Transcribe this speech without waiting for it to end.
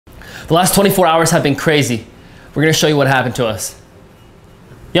The last 24 hours have been crazy. We're gonna show you what happened to us.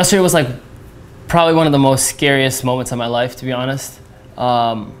 Yesterday was like probably one of the most scariest moments of my life, to be honest.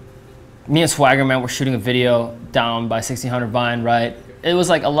 Me and Swagger, man, were shooting a video down by 1600 Vine, right? It was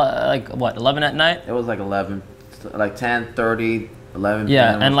like what, 11 at night? It was like 11, like 10:30, 11.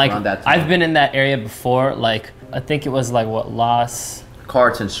 Yeah, and like I've been in that area before. Like I think it was like what,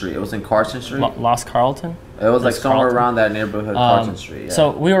 Carlton Street. It was in Carlton Street. Lost Carlton? It was like somewhere around that neighborhood, Carlton Street. Yeah. So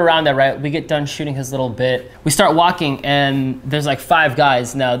we were around there, right? We get done shooting his little bit. We start walking, and there's like 5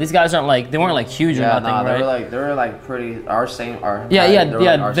 guys. Now these guys aren't like, they weren't like huge or nothing, right? They were like pretty our same.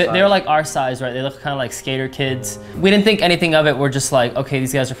 They were like our size, right? They look kind of like skater kids. We didn't think anything of it. We're just like, okay,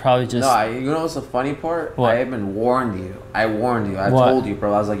 these guys are probably just. No, you know what's the funny part? What? I even warned you. I warned you. I told you,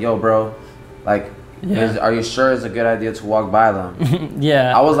 bro. I was like, yo, bro, like. Yeah. Are you sure it's a good idea to walk by them?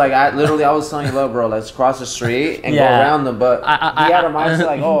 Yeah. I was like, I was telling you, look, bro, let's cross the street and go around them. But he had a mindset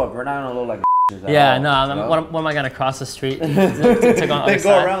like, oh, if we're not gonna look like yeah, no, what am I gonna cross the street to go they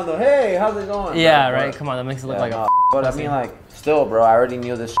go around them, hey, how's it going? Yeah, bro, right, come on, that makes it look like a but I mean, like, still, bro, I already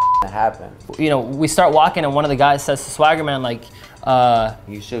knew this happened. You know, we start walking and one of the guys says to Swagger Man, like,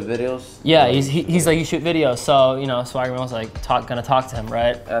 you shoot videos? Yeah, he's like, you shoot videos. So, you know, Swagger Man was like, gonna talk to him,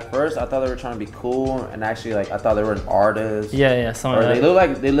 right? At first, I thought they were trying to be cool, and actually, like, I thought they were an artist. Yeah, some of that. They look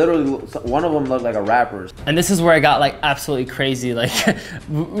like, they literally, one of them looked like a rapper. And this is where it got like absolutely crazy. Like,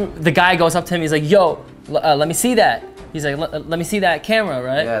 the guy goes up to him, he's like, yo, let me see that. He's like, let me see that camera,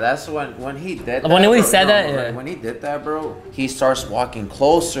 right? Yeah, that's when he did that. When he said that, yeah. When he did that, bro, he starts walking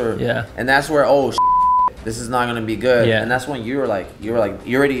closer. Yeah. And that's where, oh, this is not gonna be good. Yeah. And that's when you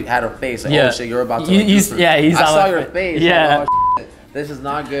already had a face. Like, yeah. oh shit, you're about to. I saw your face. Yeah. Like, oh, shit, this is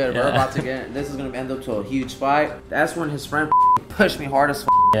not good. Yeah. We're about to get. This is gonna end up to a huge fight. That's when his friend pushed me hard as.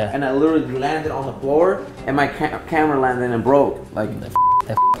 Yeah. And I literally landed on the floor, and my camera landed and broke. Like.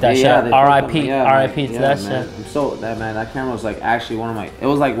 That shit. R.I.P. R.I.P. to that man. shit. So that camera was like actually one of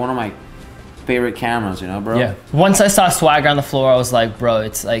my favorite cameras, you know, bro. Yeah. Once I saw Swagger on the floor, I was like, bro,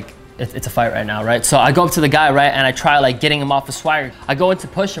 it's like it's a fight right now, right? So I go up to the guy, right, and I try like getting him off of Swagger. I go in to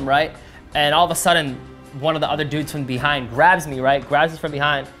push him, right, and all of a sudden, one of the other dudes from behind grabs me, right, grabs me from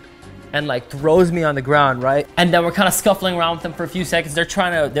behind, and like throws me on the ground, right? And then we're kind of scuffling around with them for a few seconds. They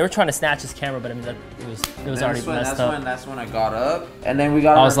were trying to snatch his camera, but I mean, it was already messed up. That's when I got up, and then we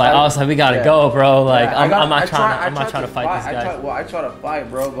got. I was like, we gotta go, bro. Like, I'm not trying to fight this guy. I tried to fight,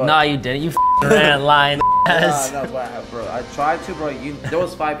 bro. But nah, you didn't. You ran lying. No, but bro, I tried to, bro. There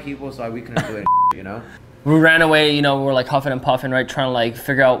was 5 people, so we couldn't do it. You know. We ran away. You know, we were like huffing and puffing, right, trying to like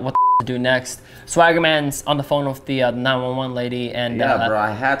figure out what to do next. Swagger Man's on the phone with the 911 lady, and yeah, bro,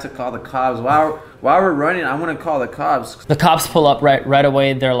 I had to call the cops. While we're running, I want to call the cops. The cops pull up right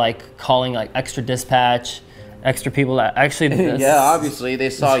away. They're like calling like extra dispatch, extra people that actually. Yeah, obviously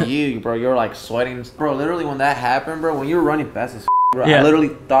they saw you, bro. You're like sweating, bro. Literally, when that happened, bro, when you were running fast as bro, yeah. I literally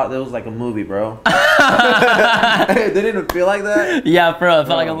thought it was like a movie, bro. Didn't it feel like that? Yeah, bro, it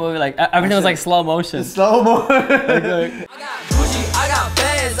felt like a movie. Like everything was like slow motion. Slow motion. I got Gucci, I got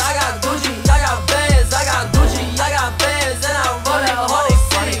Benz, I got Gucci, I got Benz, I got Gucci, I got Benz, and I'm running a whole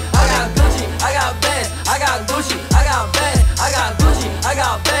city. I got Gucci, I got Benz, I got Gucci, I got Benz, I got Gucci, I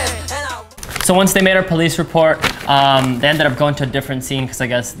got Benz, and I. So once they made our police report, they ended up going to a different scene because I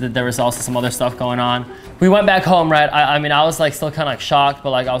guess there was also some other stuff going on. We went back home, right? I mean, I was like still kind of like shocked, but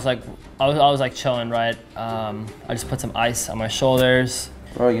like I was like chilling, right? I just put some ice on my shoulders.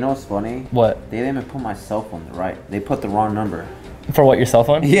 Bro, you know what's funny? What? They didn't even put my cell phone right. They put the wrong number. For what, your cell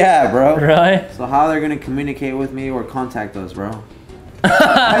phone? Yeah, bro. Really? So how they're gonna communicate with me or contact us, bro?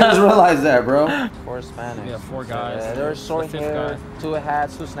 I just realized that, bro. 4 Hispanics. Yeah, 4 guys. Yeah, they were short hair, 2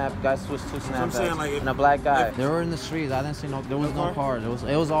 hats, 2 guys, 2 snaps, and a black guy. They were in the streets. I didn't see no. There was no cars.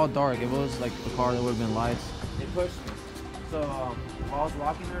 It was all dark. It was like the car that would have been lights. They pushed me. So while I was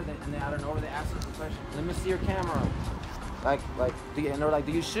walking there, and then out of nowhere they asked me the question. Let me see your camera. And they're like,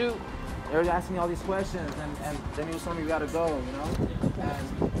 do you shoot? They were asking me all these questions, and then he was telling me we gotta go, you know.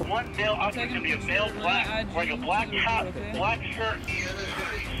 And one male, I'm going to be a male black, wearing a black top, black shirt. The other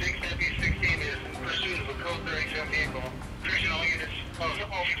 6 FB16 is in pursuit of a code 37 vehicle. Christian, all units.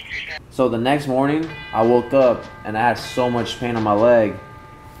 So the next morning, I woke up and I had so much pain on my leg.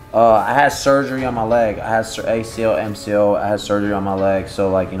 I had surgery on my leg. I had ACL, MCL. I had surgery on my leg.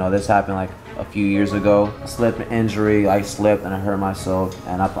 So like, you know, this happened like a few years ago. Slip injury. I slipped and I hurt myself.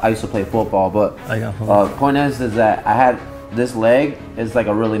 And I used to play football. But point is that I had this leg is like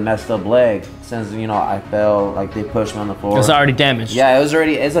a really messed up leg. Since, you know, I fell, like they pushed me on the floor. It was already damaged. Yeah, it's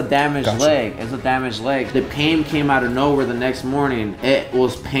a damaged leg. It's a damaged leg. The pain came out of nowhere the next morning. It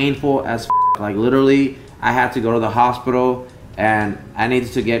was painful as f. Like literally, I had to go to the hospital. and I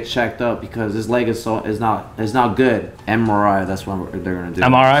needed to get checked up because this leg is not good. MRI, that's what they're gonna do.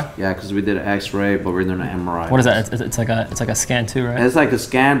 MRI? Yeah, because we did an X-ray, but we're doing an MRI. What is that? It's like a scan too, right? It's like a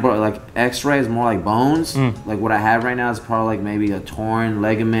scan, but like X-ray is more like bones. Like what I have right now is probably like maybe a torn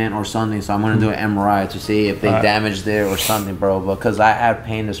ligament or something. So I'm gonna do an MRI to see if they damaged it or something, bro. Because I had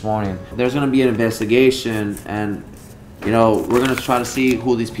pain this morning. There's gonna be an investigation, and you know, we're gonna try to see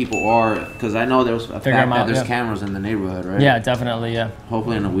who these people are, because I know there's a fact that there's cameras in the neighborhood, right? Yeah, definitely, yeah.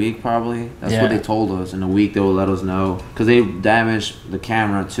 Hopefully in a week, probably. That's what they told us. In a week, they will let us know, because they damaged the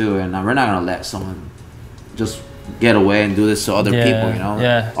camera too, and we're not gonna let someone just get away and do this to other people, you know?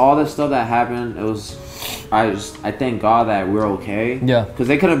 Yeah. All this stuff that happened, it was. I thank God that we're okay. Yeah. Because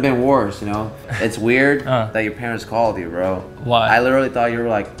they could have been worse, you know. It's weird that your parents called you, bro. Why? I literally thought you were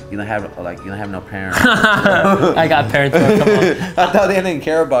like you don't have no parents. I got parents. Bro, come on. I thought they didn't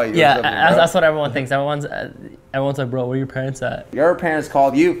care about you. Yeah, that's what everyone thinks. Everyone's like, bro, where are your parents at? Your parents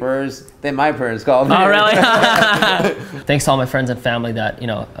called you first, then my parents called me. Oh, really? Thanks to all my friends and family that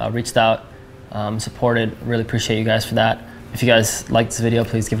reached out, supported. Really appreciate you guys for that. If you guys liked this video,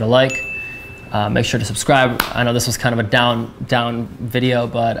 please give it a like. Make sure to subscribe. I know this was kind of a down video,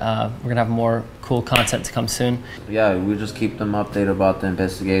 but we're gonna have more cool content to come soon. Yeah, we just keep them updated about the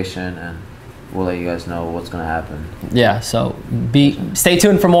investigation, and we'll let you guys know what's gonna happen. Yeah, so stay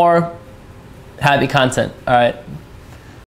tuned for more happy content. All right.